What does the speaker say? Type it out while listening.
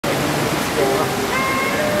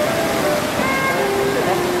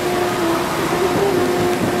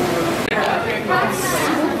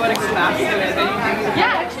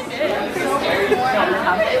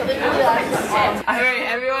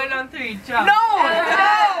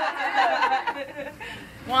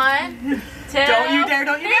1, 2. Don't you dare,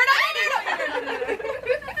 don't you dare, don't you dare,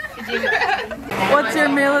 don't you dare. What's your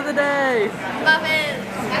meal of the day? Muffins.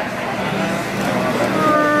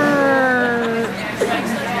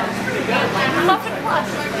 Muffin plus.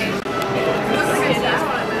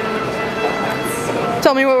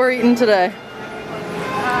 Tell me what we're eating today.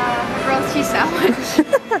 Grilled cheese sandwich.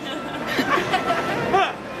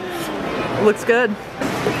 Looks good.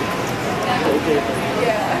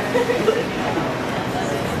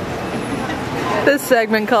 This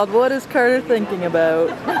segment called "What is Carter Thinking About?"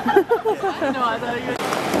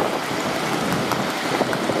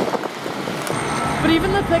 But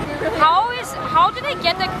even the picture. How do they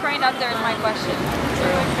get the crane up there is my question.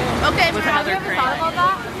 Okay, Have you ever thought about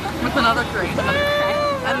that? With another crane.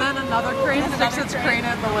 And then another crane sticks its crane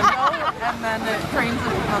in the window, and then it cranes into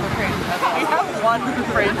another crane. We have one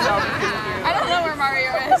crane cell. I don't know where Mario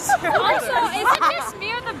is. Also, is it just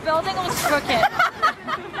me or the building was crooked?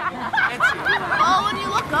 Oh, when you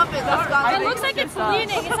look up, it looks got It looks like it's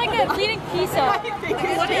leaning. It's like a leaning pizza.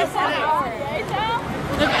 What is that?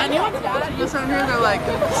 If anyone's watching this on here, they're like,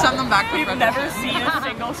 send them back to We've never seen a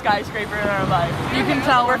single skyscraper in our life. You can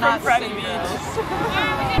tell we're from not Freddie seeing Beach.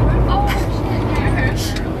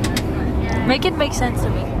 Make it make sense to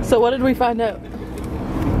me. So what did we find out?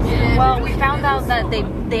 Well, we found out that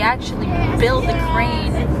they actually build the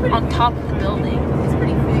crane on top of the building.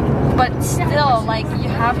 But still, like, you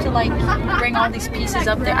have to like bring all these pieces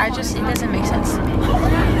up there. It doesn't make sense to me.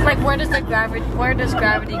 Like, where does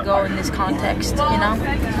gravity go in this context, you know?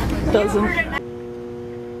 Doesn't.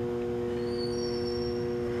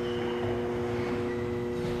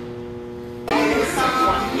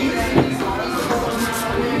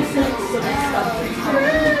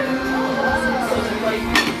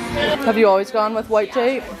 Have you always gone with white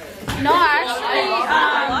tape? No, actually,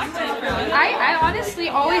 I honestly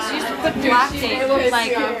always used to put black tape,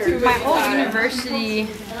 like my whole university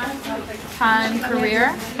time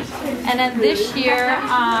career. And then this year,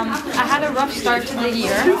 I had a rough start to the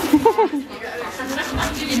year.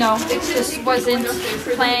 You know, it just wasn't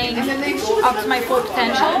playing up to my full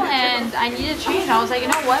potential, and I needed to change. I was like, you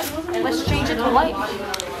know what? Let's change it to white.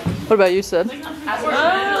 What about you, Sid?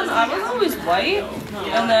 I was always white,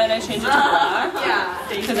 and then I changed it to black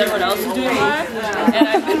because everyone else was doing black, and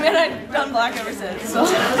I've done black ever since. So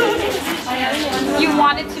You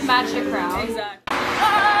wanted to match the crowd. exactly.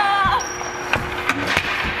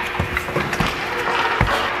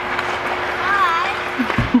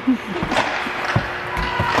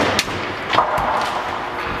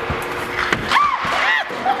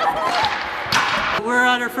 We're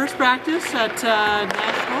at our first practice at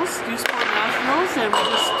Nationals, Youth Sport Nationals, and we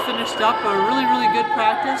just finished up a really good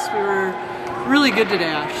practice. We were really good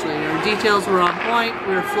today, actually. Our details were on point,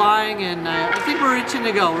 we were flying, and I think we're itching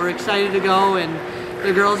to go. We're excited to go, and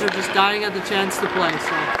the girls are just dying at the chance to play.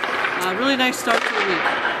 So, really nice start to the week.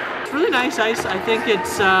 It's really nice ice. I think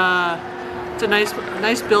it's a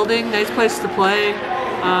nice building, nice place to play.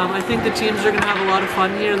 I think the teams are going to have a lot of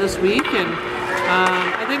fun here this week, and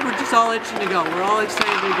I think we're just all itching to go. We're all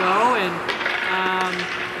excited to go, and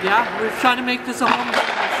yeah, we're trying to make this a home game,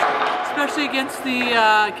 especially against the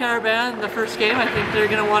Carabins in the first game. I think they're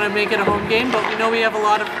going to want to make it a home game, but we know we have a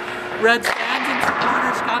lot of Reds fans and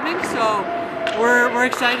supporters coming, so we're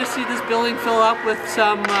excited to see this building fill up with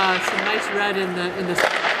some nice red in the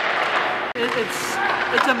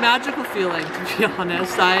It's a magical feeling, to be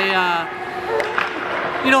honest.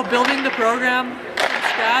 You know, building the program from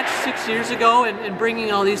scratch 6 years ago and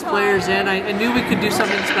bringing all these players in, I knew we could do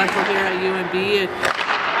something special here at UNB.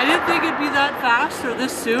 I didn't think it'd be that fast or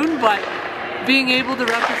this soon, but being able to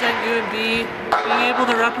represent UNB, being able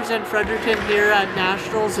to represent Fredericton here at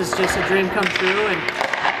Nationals is just a dream come true. And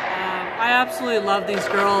I absolutely love these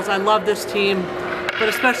girls. I love this team, but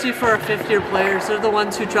especially for our fifth-year players, they're the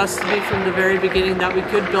ones who trusted me from the very beginning that we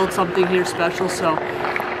could build something here special. So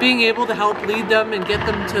being able to help lead them and get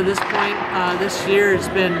them to this point this year has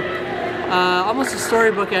been almost a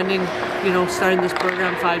storybook ending, you know, starting this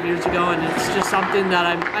program 5 years ago, and it's just something that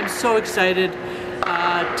I'm so excited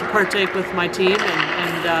to partake with my team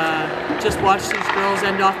and just watch these girls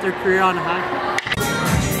end off their career on a high.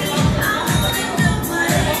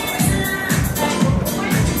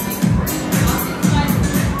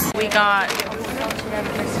 We got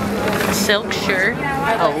a silk shirt.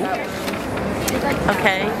 Oh.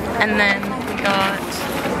 Okay, and then we got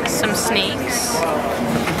some snakes.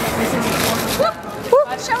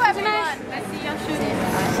 Show everyone.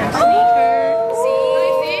 Some sneakers.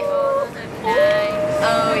 Nice.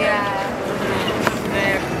 Oh yeah.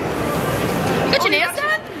 There. You got your nails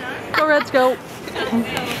done? Go Reds, go.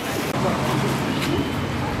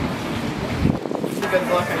 good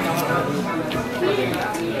look, I know.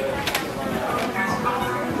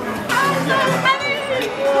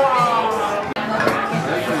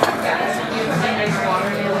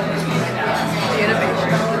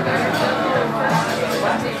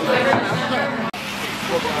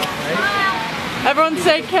 Everyone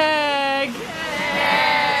say keg!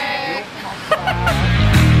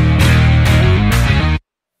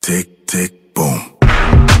 Tick, tick, boom.